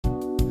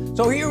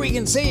So here we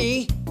can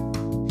see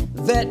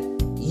that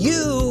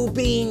you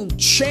being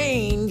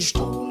changed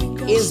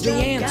is the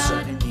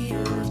answer.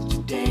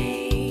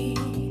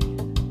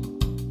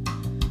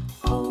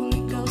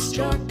 Holy Ghost,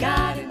 your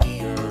God in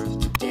the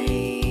earth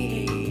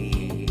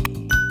today.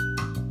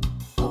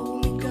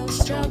 Holy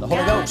Ghost, your The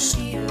Holy Ghost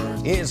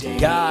is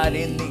God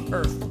in the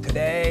earth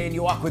today, and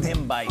you walk with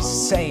him by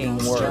saying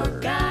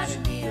words.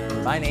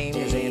 My name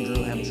is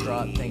Andrew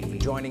Hemstrought. Thank you for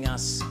joining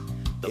us.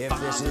 If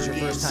this is your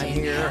first time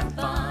here,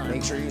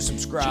 make sure you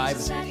subscribe.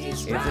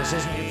 If this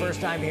isn't your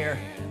first time here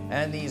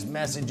and these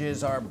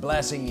messages are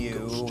blessing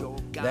you,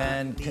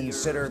 then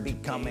consider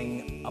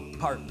becoming a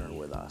partner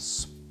with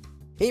us.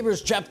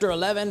 Hebrews chapter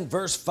 11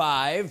 verse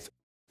 5,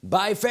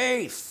 by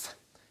faith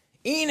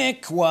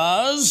Enoch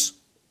was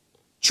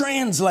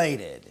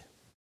translated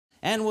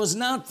and was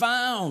not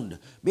found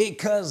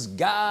because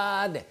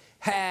God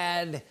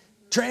had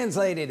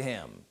translated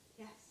him.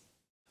 Yes.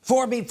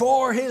 For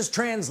before his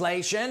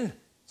translation,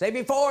 say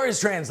before his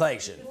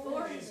translation,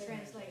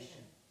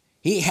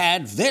 he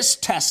had this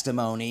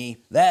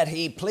testimony that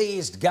he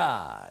pleased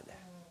God.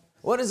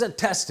 What is a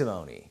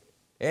testimony?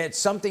 It's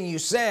something you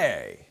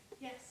say.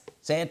 Yes.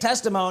 Say a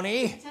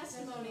testimony,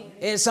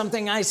 is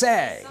something I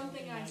say.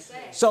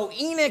 So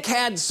Enoch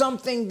had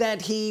something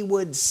that he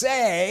would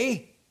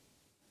say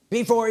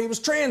before he was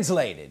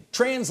translated.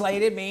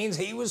 Translated means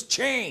he was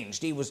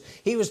changed. He was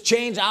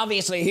changed.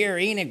 Obviously here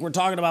Enoch, we're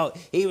talking about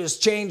he was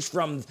changed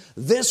from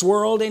this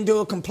world into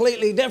a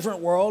completely different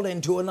world,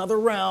 into another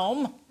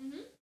realm.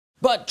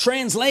 But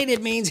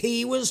translated means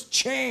he was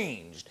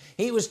changed.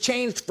 He was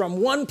changed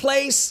from one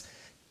place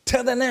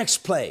to the next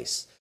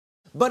place.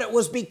 But it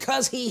was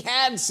because he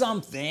had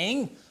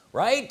something,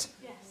 right?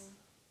 Yes.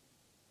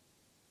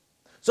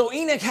 So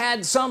Enoch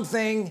had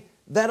something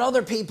that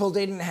other people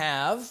didn't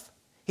have.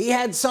 He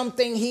had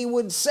something he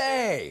would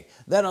say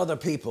that other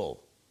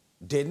people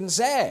didn't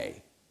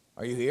say.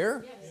 Are you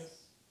here? Yes.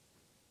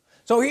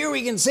 So here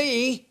we can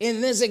see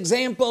in this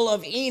example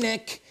of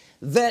Enoch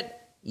that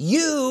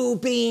you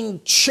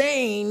being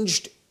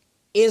changed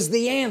is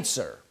the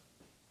answer.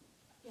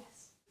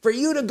 Yes. For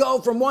you to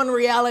go from one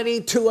reality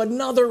to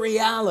another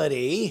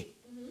reality,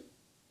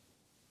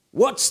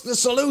 what's the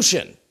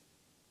solution?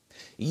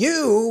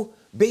 You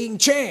being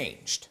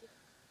changed.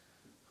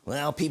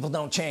 Well, people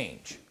don't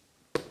change.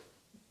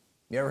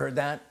 You ever heard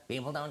that?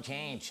 People don't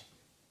change.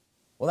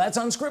 Well, that's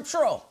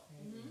unscriptural.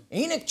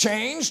 Enoch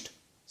changed.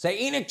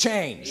 Say Enoch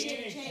changed.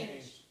 Enoch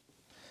changed.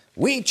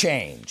 We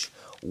change.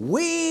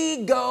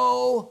 We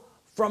go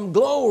from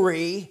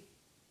glory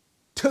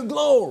to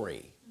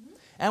glory.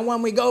 And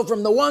when we go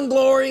from the one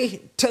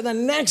glory to the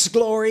next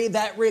glory,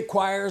 that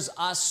requires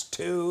us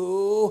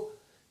to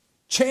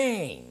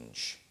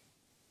change.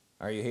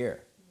 Are you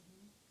here?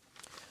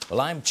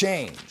 Well, I'm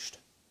changed.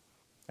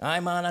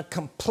 I'm on a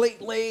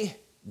completely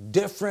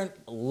different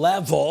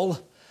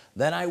level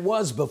than I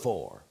was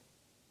before.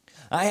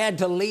 I had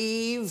to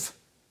leave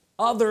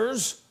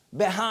others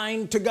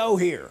behind to go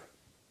here.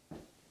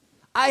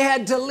 I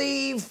had to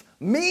leave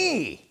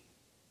me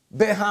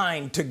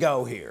behind to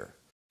go here.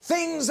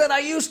 Things that I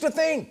used to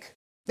think,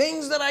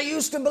 things that I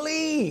used to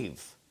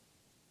believe,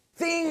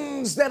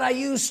 things that I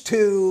used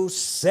to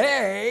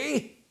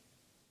say,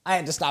 I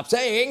had to stop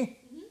saying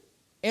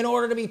in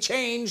order to be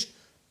changed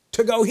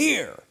to go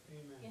here.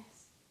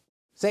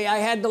 Say, I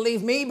had to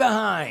leave me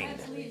behind.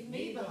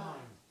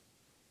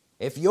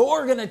 If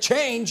you're gonna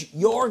change,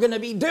 you're gonna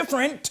be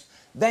different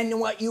than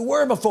what you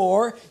were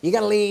before. You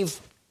gotta leave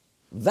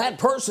that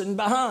person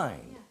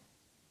behind.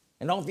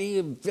 And don't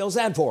feel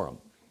sad for him.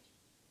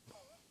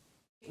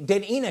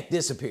 Did Enoch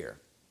disappear?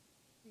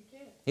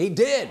 He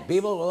did.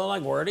 People were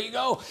like, where did he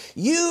go?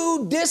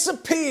 You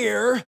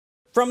disappear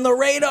from the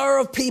radar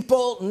of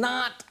people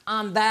not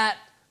on that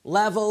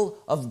level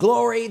of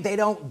glory. They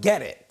don't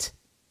get it.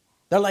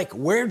 They're like,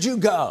 where'd you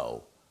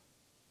go?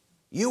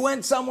 You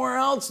went somewhere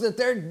else that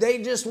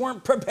they just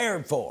weren't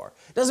prepared for.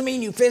 Doesn't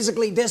mean you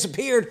physically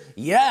disappeared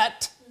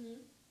yet.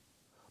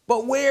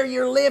 But where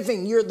you're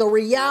living, the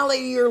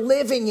reality you're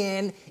living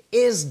in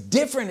is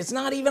different. It's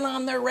not even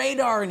on their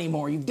radar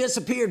anymore. You've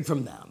disappeared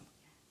from them.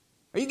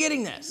 Are you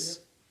getting this?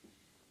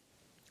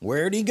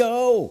 Where'd he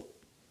go?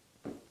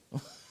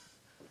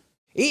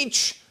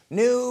 Each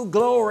new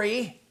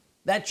glory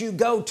that you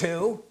go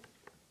to,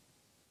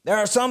 there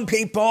are some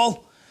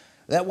people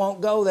that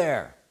won't go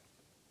there,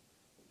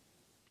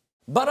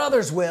 but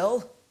others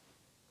will.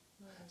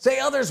 Say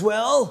others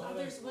will.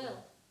 Others will.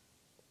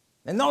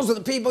 And those are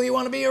the people you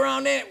want to be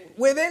around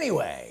with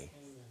anyway,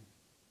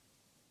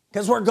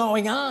 because we're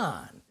going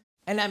on.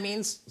 And that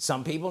means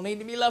some people need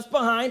to be left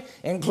behind,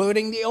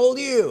 including the old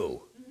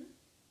you.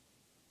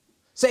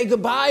 Say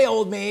goodbye,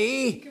 old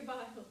me.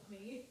 Goodbye, old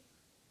me.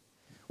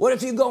 What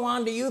if you go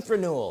on to youth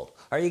renewal?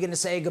 Are you going to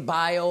say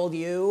goodbye, old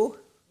you?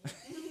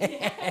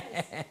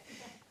 Yes.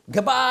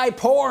 Goodbye,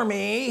 poor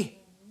me.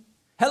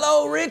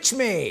 Hello, rich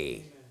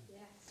me.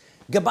 Yes.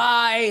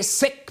 Goodbye,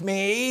 sick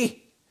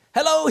me.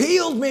 Hello,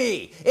 healed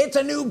me. It's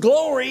a new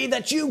glory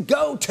that you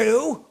go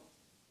to.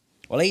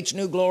 Well, each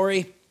new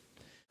glory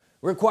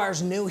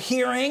requires new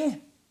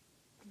hearing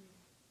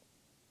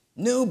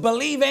new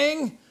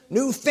believing,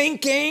 new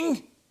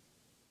thinking.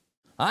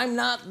 I'm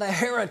not the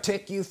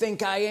heretic you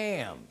think I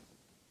am.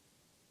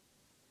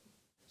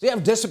 See,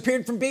 I've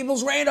disappeared from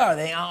people's radar.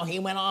 He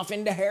went off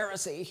into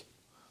heresy.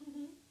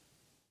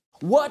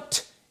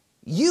 What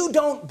you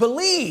don't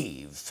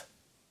believe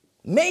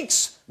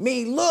makes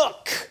me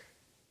look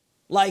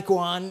like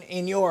one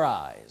in your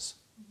eyes.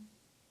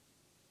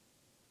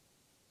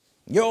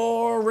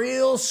 You're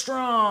real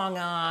strong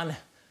on,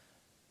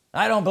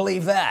 I don't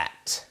believe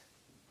that.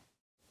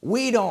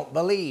 We don't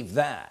believe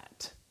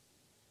that.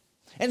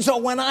 And so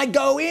when I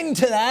go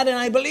into that and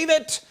I believe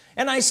it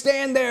and I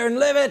stand there and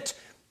live it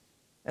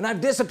and I've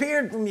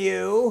disappeared from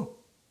you,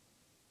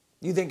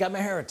 you think I'm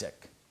a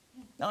heretic.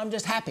 No, I'm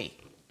just happy.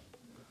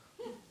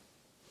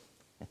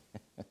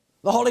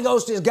 The Holy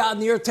Ghost is God in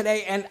the earth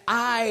today, and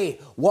I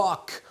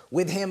walk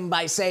with him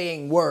by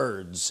saying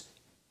words.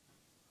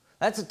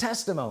 That's a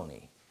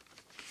testimony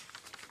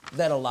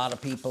that a lot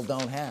of people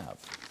don't have.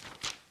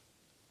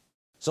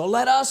 So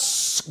let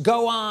us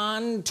go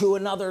on to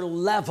another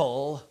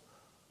level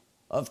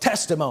of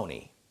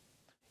testimony.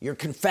 Your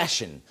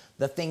confession,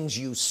 the things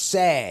you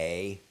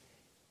say.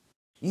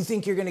 You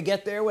think you're going to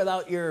get there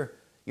without your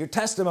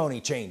testimony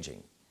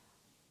changing?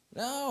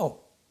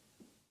 No.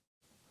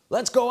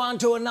 Let's go on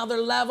to another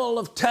level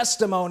of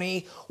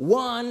testimony,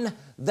 one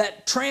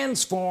that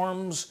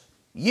transforms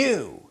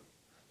you.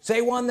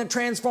 Say, one that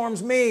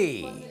transforms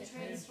me. One that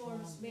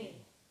transforms me.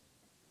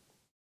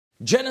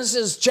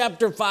 Genesis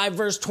chapter 5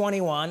 verse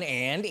 21.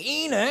 And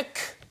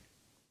Enoch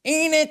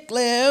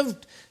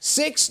lived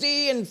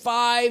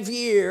 65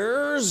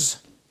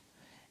 years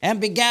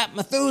and begat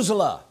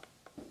Methuselah.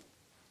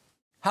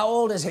 How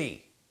old is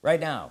he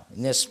right now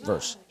in this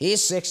verse?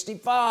 He's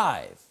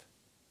 65.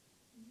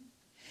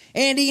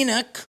 And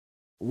Enoch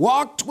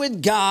walked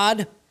with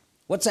God.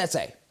 What's that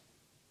say?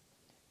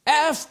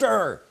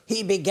 After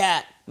he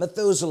begat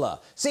Methuselah.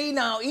 See,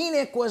 now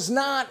Enoch was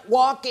not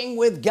walking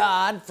with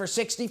God for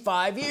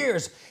 65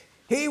 years.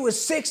 He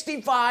was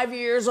 65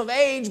 years of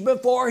age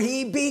before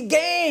he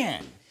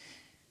began.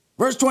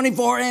 Verse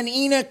 24, and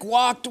Enoch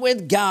walked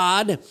with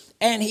God,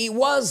 and he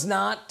was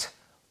not,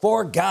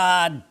 for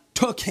God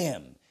took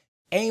him.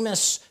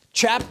 Amos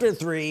chapter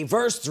 3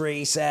 verse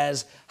 3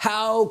 says,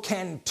 how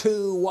can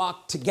two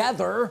walk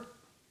together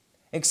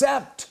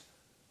except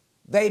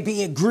they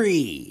be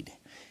agreed?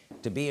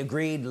 To be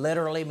agreed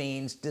literally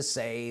means to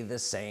say the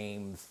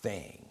same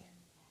thing.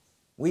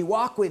 We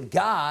walk with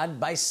God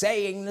by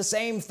saying the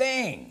same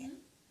thing.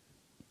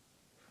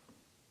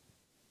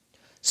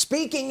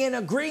 Speaking in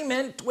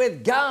agreement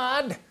with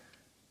God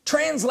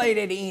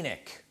translated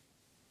Enoch.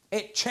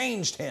 It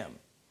changed him.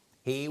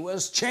 He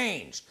was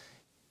changed.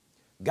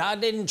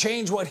 God didn't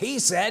change what he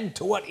said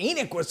to what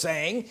Enoch was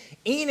saying.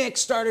 Enoch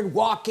started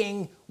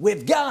walking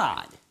with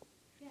God.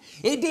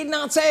 It did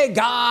not say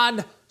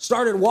God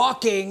started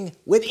walking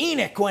with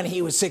Enoch when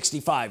he was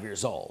 65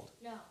 years old.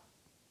 No.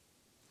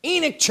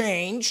 Enoch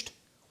changed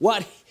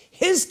what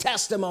his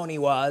testimony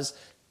was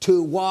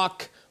to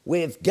walk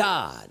with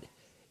God.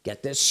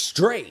 Get this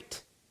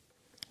straight.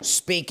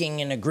 Speaking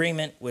in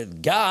agreement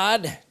with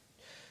God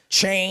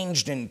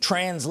changed and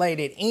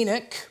translated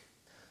Enoch.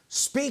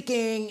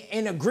 Speaking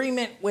in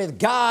agreement with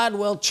God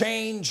will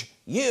change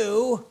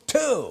you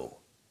too.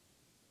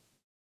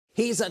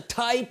 He's a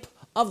type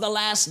of the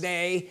last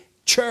day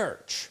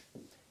church.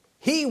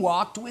 He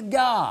walked with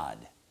God.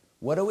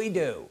 What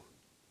do?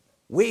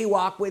 We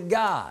walk with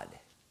God.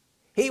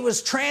 He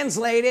was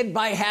translated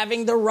by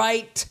having the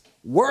right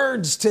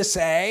words to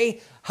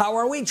say. How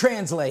are we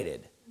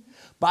translated?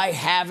 By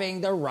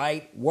having the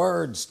right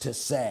words to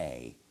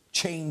say.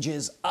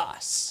 Changes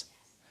us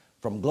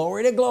from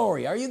glory to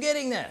glory. Are you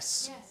getting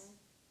this?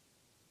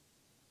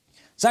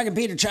 Yes. 2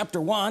 Peter chapter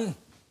 1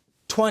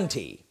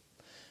 20.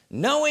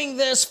 Knowing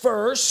this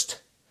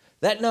first,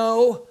 that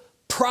no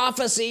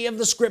prophecy of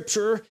the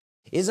scripture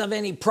is of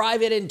any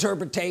private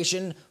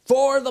interpretation,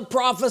 for the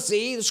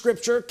prophecy, the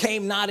scripture,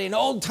 came not in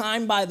old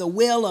time by the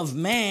will of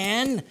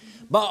man,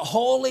 but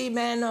holy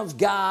men of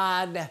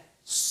God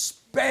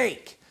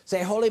spake.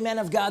 Say, holy men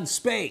of God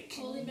spake.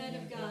 Holy men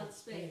of God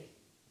spake.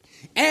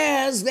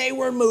 As they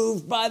were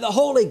moved by the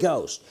Holy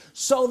Ghost.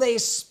 So they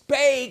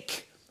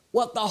spake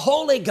what the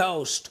Holy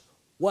Ghost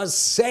was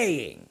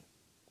saying.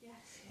 Yes.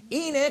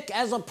 Enoch,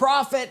 as a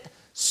prophet,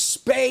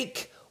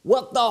 spake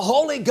what the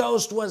Holy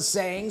Ghost was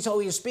saying. So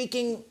he's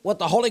speaking what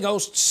the Holy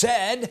Ghost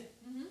said.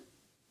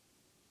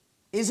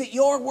 Is it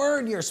your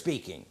word you're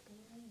speaking?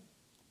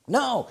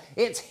 No,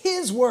 it's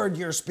his word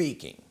you're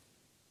speaking.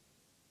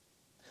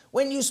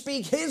 When you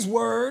speak his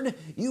word,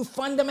 you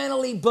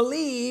fundamentally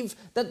believe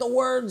that the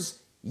words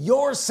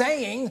you're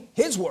saying,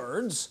 his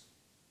words,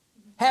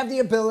 have the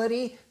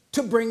ability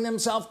to bring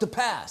themselves to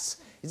pass.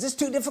 Is this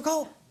too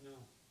difficult? No.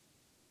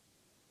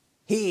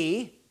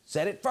 He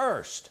said it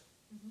first.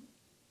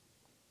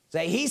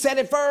 Say, he said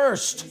it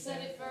first. He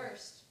said it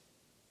first.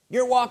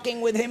 You're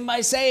walking with him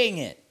by saying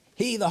it.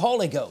 He, the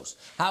Holy Ghost.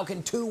 How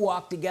can two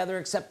walk together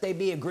except they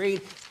be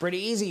agreed? It's pretty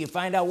easy. You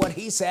find out what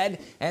he said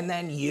and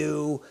then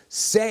you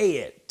say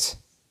it.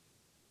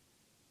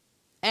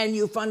 and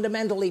you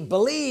fundamentally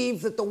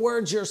believe that the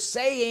words you're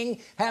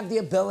saying have the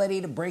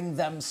ability to bring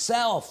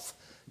themselves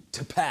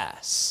to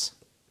pass.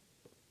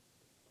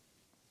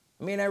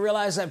 I mean, I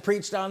realize I've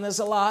preached on this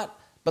a lot,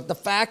 but the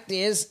fact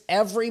is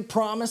every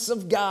promise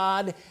of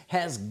God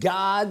has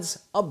God's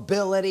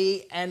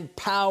ability and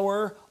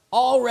power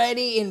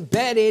already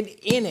embedded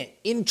in it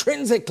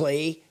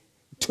intrinsically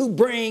to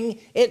bring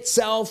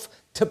itself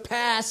to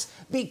pass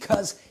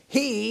because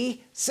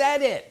he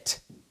said it.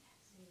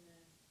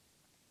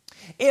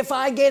 If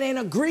I get in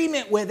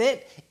agreement with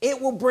it,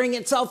 it will bring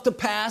itself to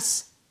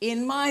pass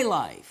in my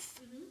life.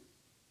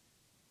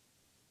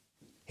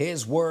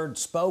 His word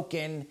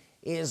spoken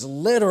is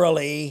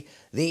literally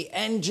the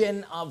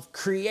engine of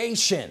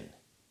creation.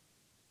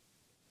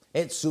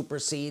 It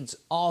supersedes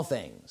all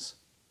things.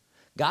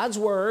 God's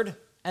word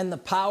and the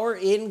power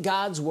in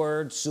God's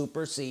word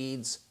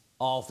supersedes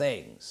all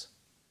things.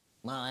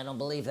 Well, I don't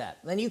believe that.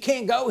 Then you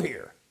can't go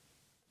here.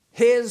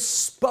 His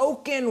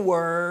spoken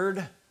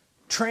word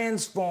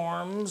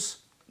transforms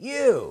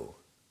you.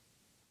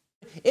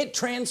 It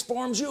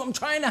transforms you. I'm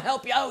trying to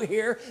help you out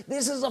here.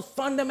 This is a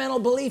fundamental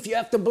belief. You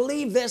have to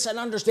believe this and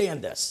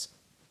understand this.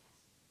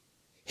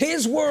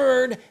 His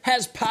word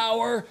has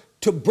power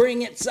to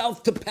bring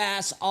itself to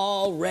pass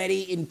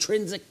already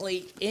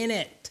intrinsically in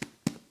it.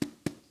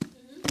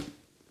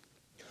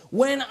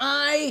 When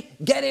I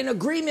get in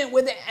agreement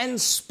with it and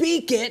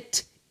speak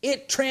it,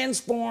 it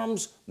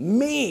transforms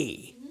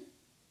me.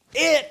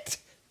 It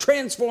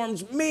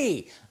transforms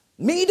me.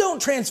 Me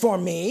don't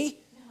transform me.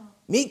 No.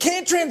 Me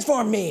can't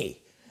transform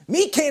me.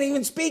 Me can't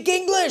even speak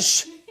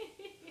English.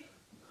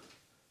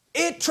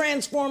 It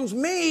transforms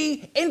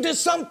me into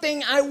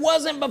something I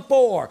wasn't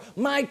before.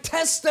 My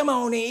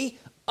testimony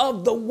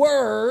of the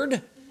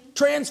word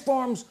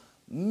transforms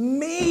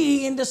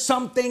me into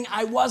something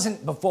I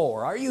wasn't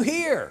before. Are you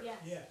here? Yes.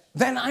 Yes.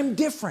 Then I'm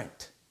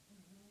different.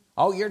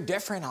 Oh, you're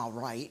different, all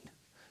right.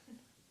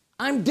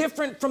 I'm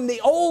different from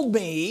the old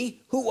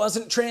me who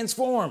wasn't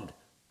transformed.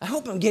 I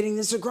hope I'm getting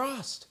this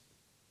across.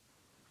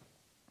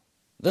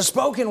 The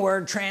spoken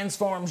word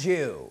transforms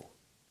you.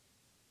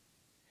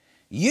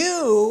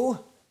 You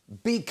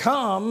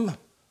become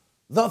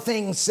the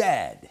thing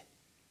said.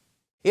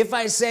 If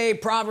I say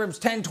Proverbs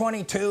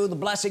 10:22, the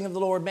blessing of the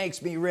Lord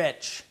makes me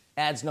rich,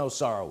 adds no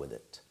sorrow with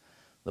it.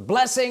 The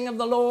blessing of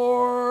the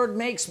Lord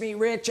makes me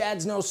rich,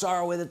 adds no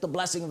sorrow with it. The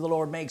blessing of the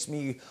Lord makes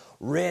me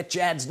rich,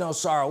 adds no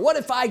sorrow. What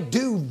if I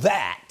do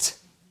that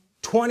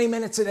 20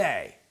 minutes a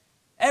day,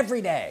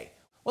 every day?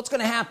 What's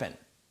going to happen?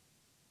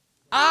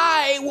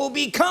 I will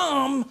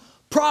become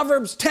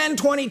Proverbs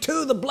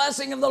 10:22, the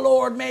blessing of the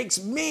Lord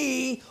makes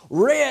me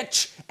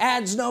rich,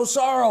 adds no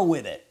sorrow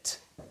with it.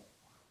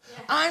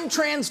 I'm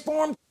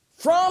transformed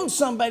from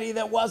somebody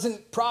that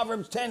wasn't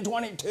Proverbs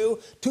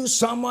 10:22 to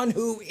someone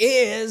who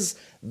is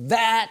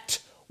that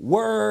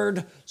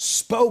word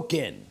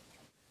spoken.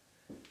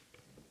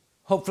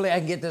 Hopefully I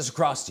can get this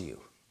across to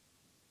you.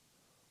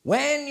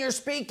 When you're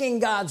speaking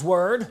God's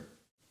word,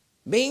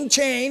 being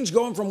changed,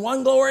 going from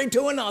one glory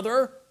to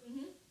another,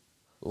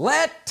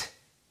 let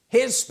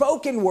his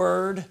spoken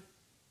word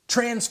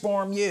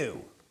transform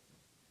you.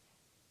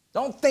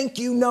 Don't think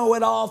you know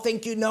it all,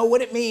 think you know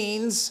what it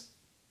means,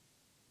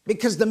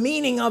 because the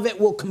meaning of it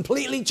will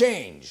completely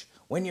change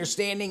when you're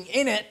standing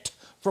in it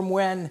from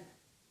when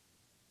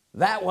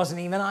that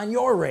wasn't even on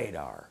your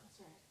radar. That's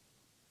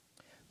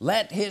right.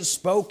 Let his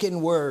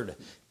spoken word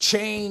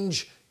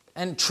change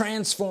and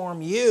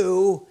transform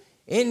you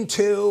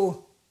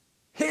into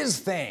his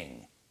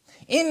thing,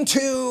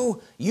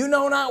 into you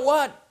know not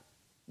what,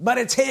 but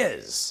it's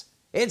his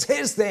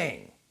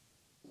thing.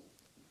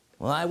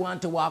 Well, I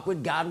want to walk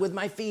with God with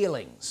my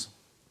feelings.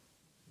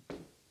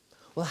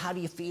 Well, how do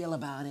you feel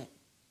about it?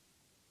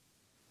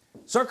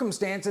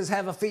 Circumstances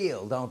have a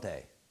feel, don't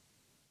they?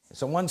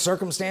 So one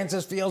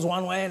circumstance feels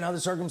one way, another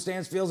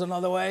circumstance feels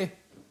another way.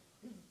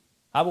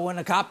 How about when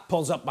a cop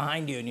pulls up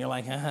behind you and you're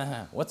like,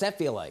 what's that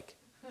feel like?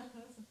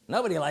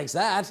 Nobody likes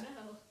that. No.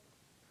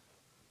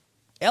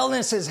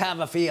 Illnesses have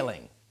a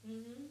feeling.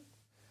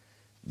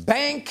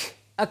 Bank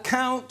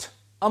account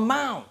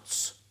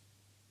amounts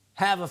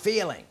have a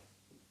feeling.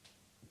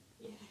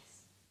 Yes.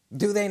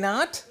 Do they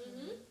not?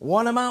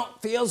 One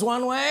amount feels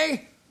one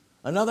way,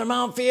 another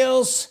amount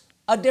feels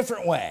a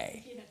different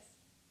way. Yes.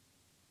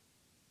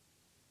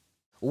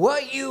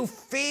 What you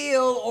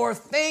feel or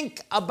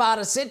think about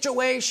a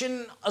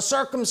situation, a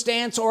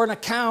circumstance, or an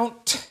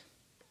account,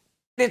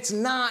 it's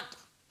not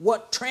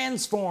what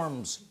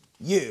transforms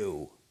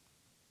you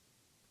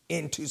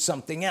into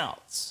something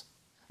else.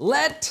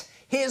 Let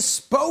his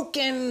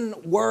spoken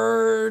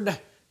word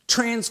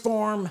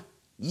transform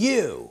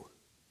you.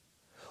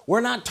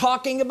 We're not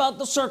talking about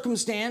the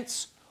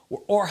circumstance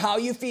or how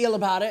you feel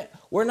about it.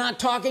 We're not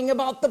talking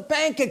about the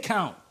bank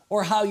account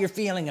or how you're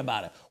feeling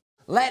about it.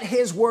 Let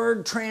his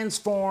word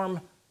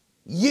transform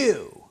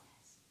you.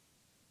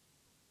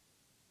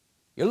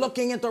 You're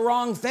looking at the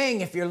wrong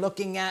thing if you're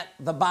looking at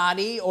the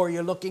body, or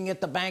you're looking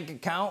at the bank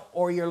account,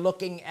 or you're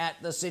looking at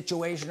the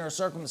situation or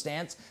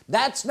circumstance.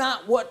 That's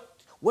not what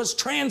was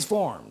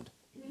transformed.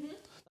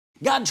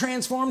 God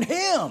transformed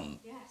him.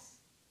 Yes.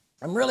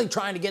 I'm really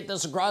trying to get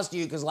this across to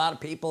you because a lot of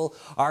people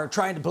are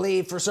trying to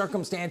believe for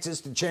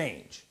circumstances to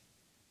change.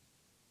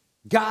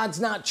 God's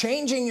not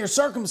changing your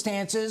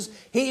circumstances,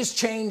 he's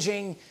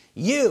changing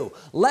you.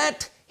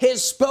 Let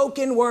his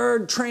spoken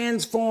word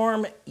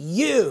transform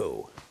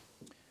you.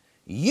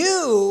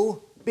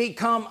 You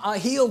become a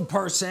healed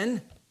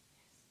person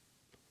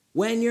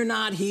when you're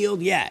not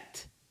healed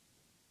yet.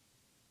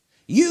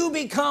 You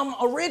become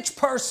a rich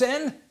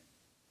person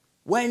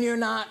when you're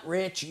not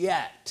rich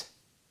yet.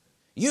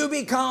 You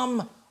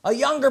become a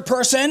younger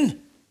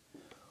person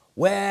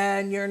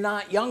when you're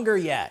not younger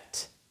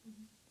yet,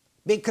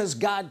 because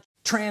God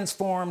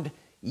transformed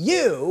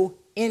you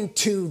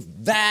into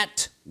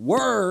that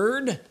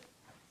word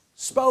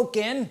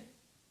spoken.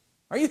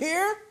 Are you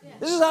here? Yes.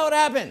 This is how it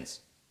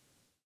happens.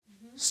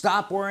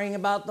 Stop worrying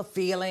about the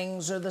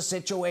feelings or the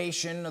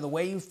situation or the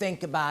way you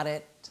think about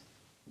it.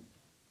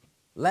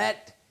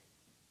 Let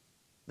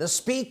the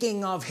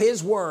speaking of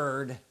his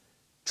word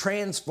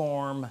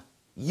transform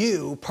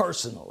you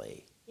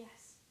personally. Yes.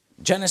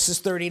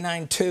 Genesis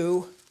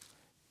 39:2.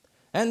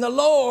 And the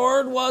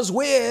Lord was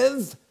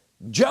with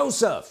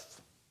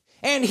Joseph,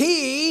 and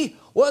he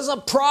was a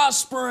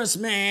prosperous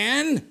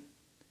man,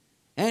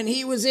 and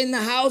he was in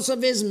the house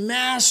of his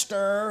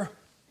master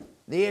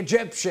the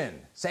Egyptian.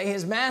 Say,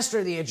 his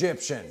master the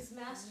Egyptian. His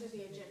master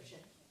the Egyptian.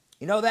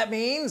 You know what that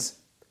means?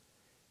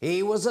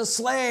 He was a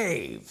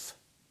slave.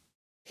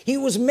 He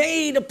was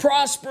made a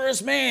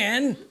prosperous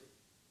man,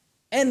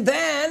 and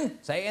then,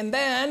 say, and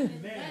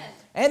then,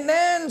 and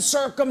then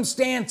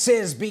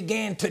circumstances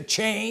began to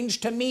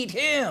change to meet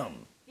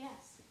him. Yes.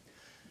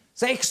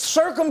 Say,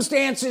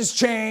 circumstances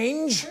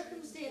change,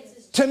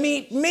 to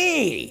meet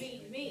me.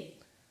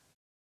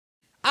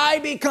 I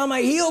become a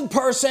healed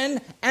person,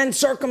 and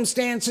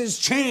circumstances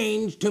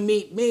change to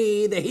meet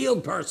me, the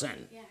healed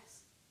person.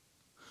 Yes.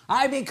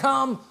 I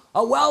become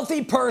a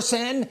wealthy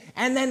person,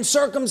 and then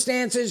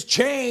circumstances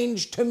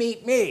change to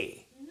meet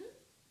me.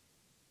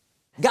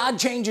 God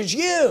changes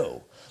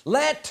you.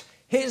 Let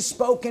his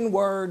spoken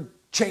word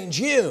change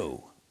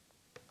you.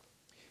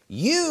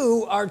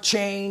 You are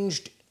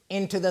changed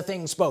into the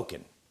thing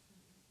spoken,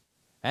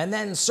 and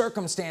then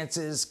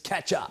circumstances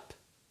catch up.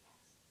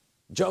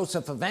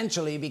 Joseph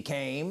eventually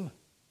became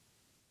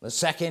the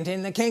second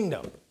in the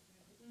kingdom.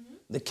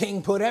 The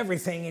king put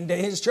everything into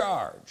his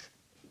charge.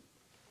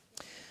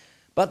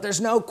 But there's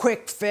no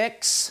quick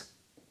fix.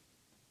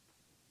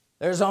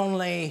 There's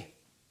only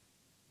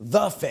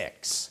the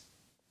fix,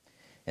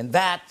 and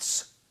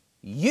that's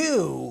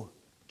you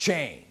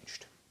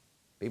changed.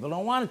 People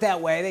don't want it that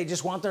way. They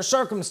just want their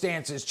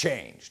circumstances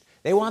changed.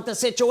 They want the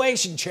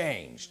situation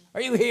changed.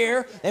 Are you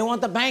here? They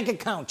want the bank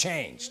account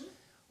changed.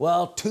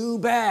 Well, too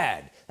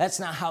bad. That's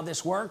not how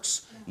this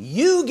works.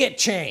 You get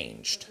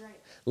changed.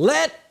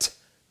 Let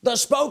the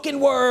spoken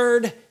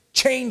word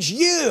change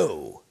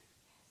you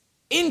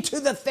into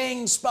the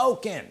thing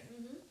spoken.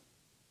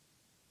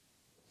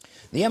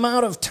 The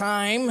amount of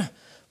time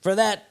for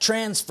that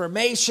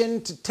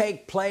transformation to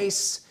take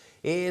place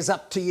is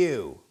up to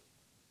you.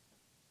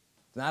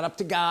 It's not up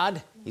to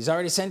God. He's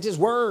already sent his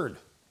word.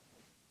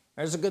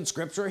 There's a good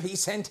scripture. He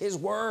sent his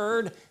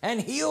word and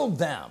healed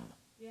them.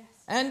 Yes.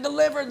 And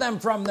delivered them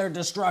from their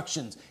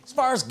destructions. As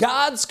far as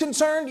God's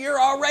concerned, you're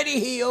already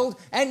healed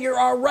and you're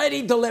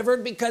already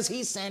delivered because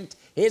he sent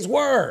his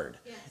word.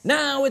 Yes.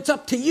 Now it's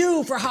up to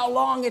you for how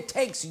long it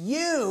takes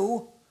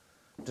you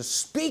to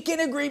speak in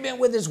agreement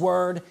with his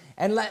word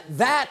and let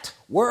that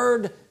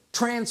word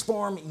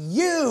transform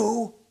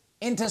you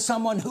into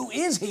someone who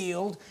is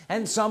healed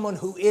and someone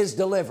who is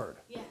delivered.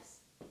 Yes.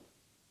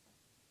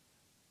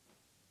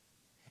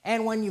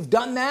 And when you've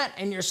done that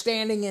and you're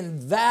standing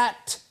in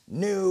that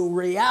new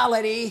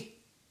reality,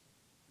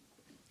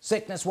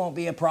 sickness won't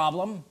be a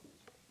problem.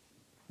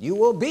 You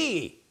will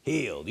be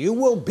healed. You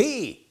will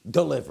be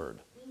delivered.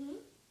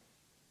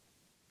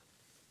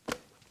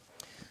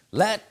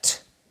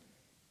 Let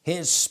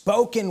his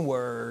spoken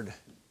word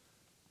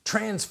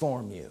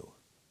transform you,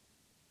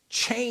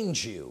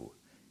 change you,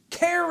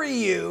 carry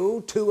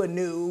you to a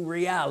new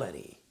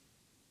reality,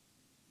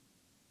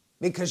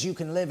 because you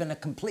can live in a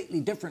completely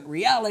different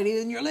reality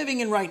than you're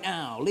living in right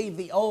now. Leave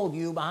the old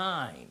you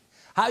behind.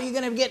 How are you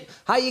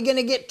going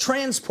to get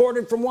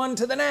transported from one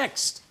to the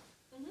next?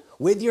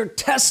 With your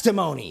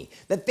testimony,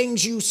 the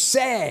things you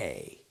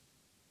say.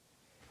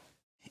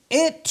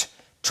 It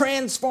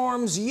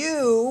transforms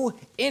you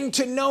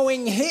into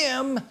knowing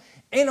him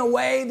in a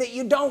way that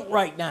you don't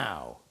right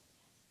now.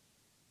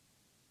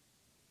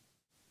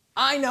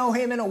 I know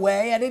him in a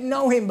way I didn't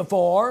know him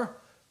before,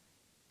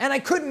 and I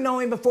couldn't know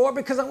him before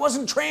because I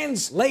wasn't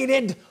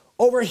translated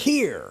over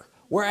here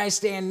where I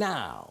stand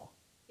now.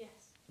 Yes.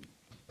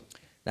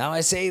 Now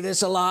I say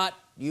this a lot.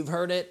 You've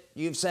heard it,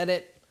 you've said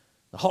it.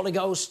 The Holy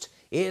Ghost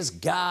is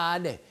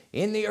God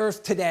in the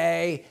earth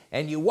today,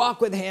 and you walk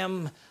with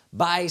him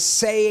by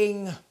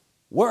saying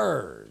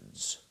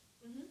words.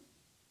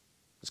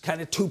 There's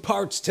kind of two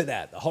parts to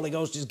that. The Holy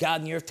Ghost is God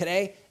in the earth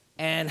today,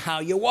 and how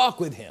you walk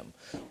with him.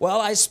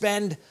 Well, I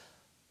spend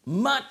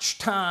much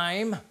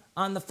time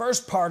on the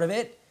first part of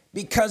it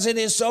because it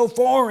is so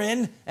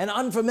foreign and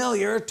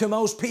unfamiliar to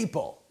most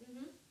people,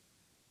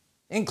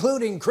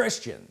 including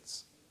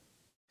Christians.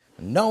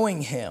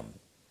 Knowing him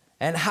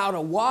and how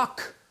to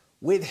walk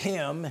with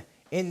him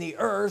in the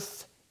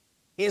earth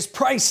is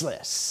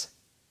priceless.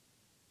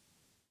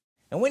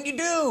 And when you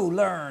do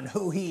learn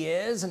who he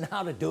is and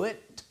how to do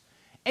it,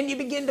 and you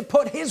begin to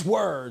put his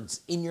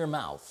words in your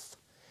mouth,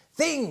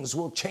 things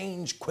will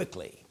change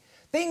quickly.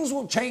 Things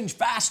will change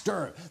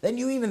faster than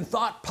you even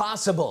thought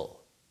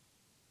possible.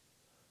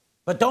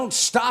 But don't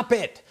stop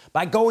it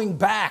by going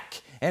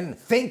back and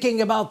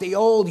thinking about the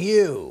old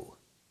you,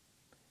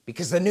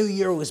 because the new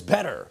you is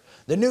better.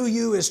 The new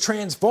you is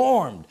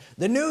transformed.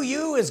 The new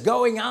you is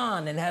going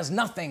on and has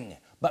nothing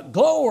but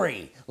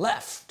glory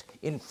left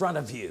in front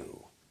of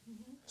you.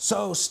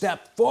 So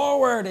step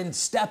forward and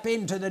step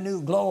into the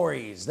new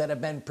glories that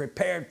have been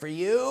prepared for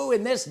you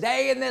in this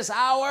day and this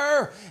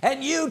hour,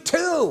 and you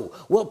too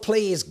will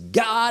please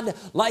God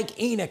like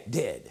Enoch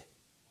did.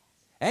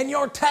 And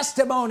your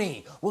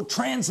testimony will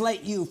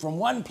translate you from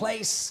one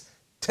place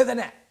to the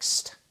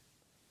next.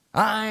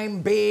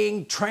 I'm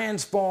being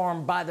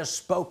transformed by the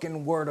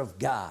spoken word of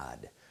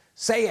God.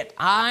 Say it.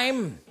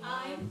 I'm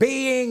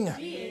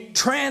being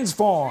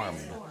transformed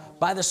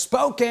by the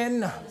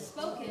spoken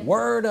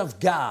word of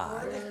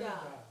God.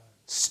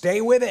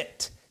 Stay with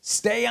it.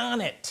 Stay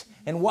on it.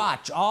 And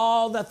watch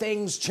all the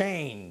things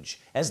change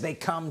as they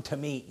come to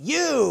meet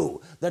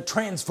you, the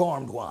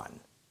transformed one.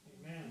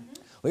 Amen.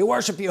 We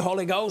worship you,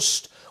 Holy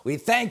Ghost. We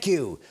thank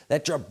you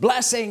that your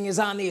blessing is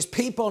on these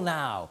people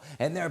now,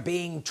 and they're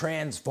being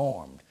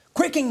transformed.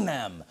 Quicken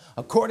them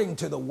according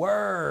to the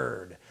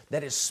word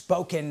that is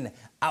spoken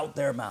out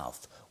their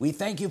mouth. We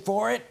thank you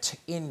for it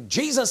in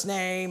Jesus'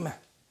 name.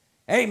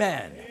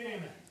 Amen.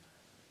 Amen.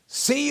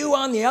 See you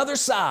on the other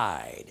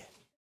side.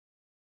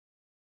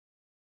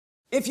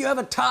 If you have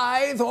a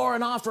tithe or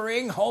an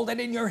offering, hold it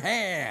in your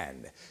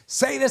hand.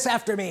 Say this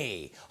after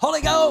me.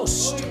 Holy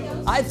Ghost,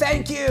 I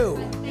thank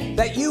you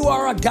that you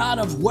are a God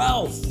of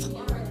wealth.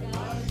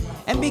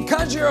 And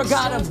because you're a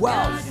God of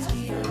wealth,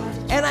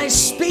 and I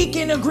speak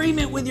in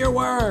agreement with your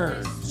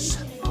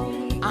words,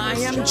 I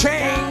am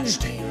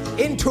changed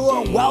into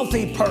a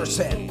wealthy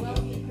person.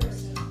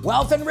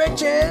 Wealth and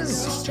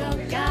riches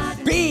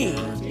be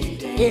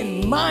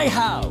in my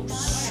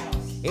house.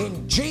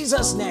 In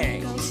Jesus'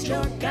 name,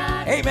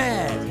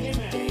 amen.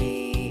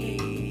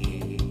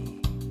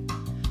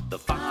 The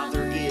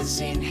Father is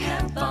in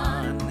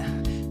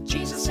heaven,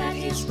 Jesus at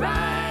his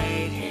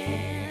right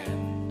hand.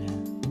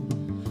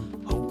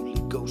 Holy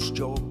Ghost,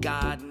 your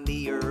God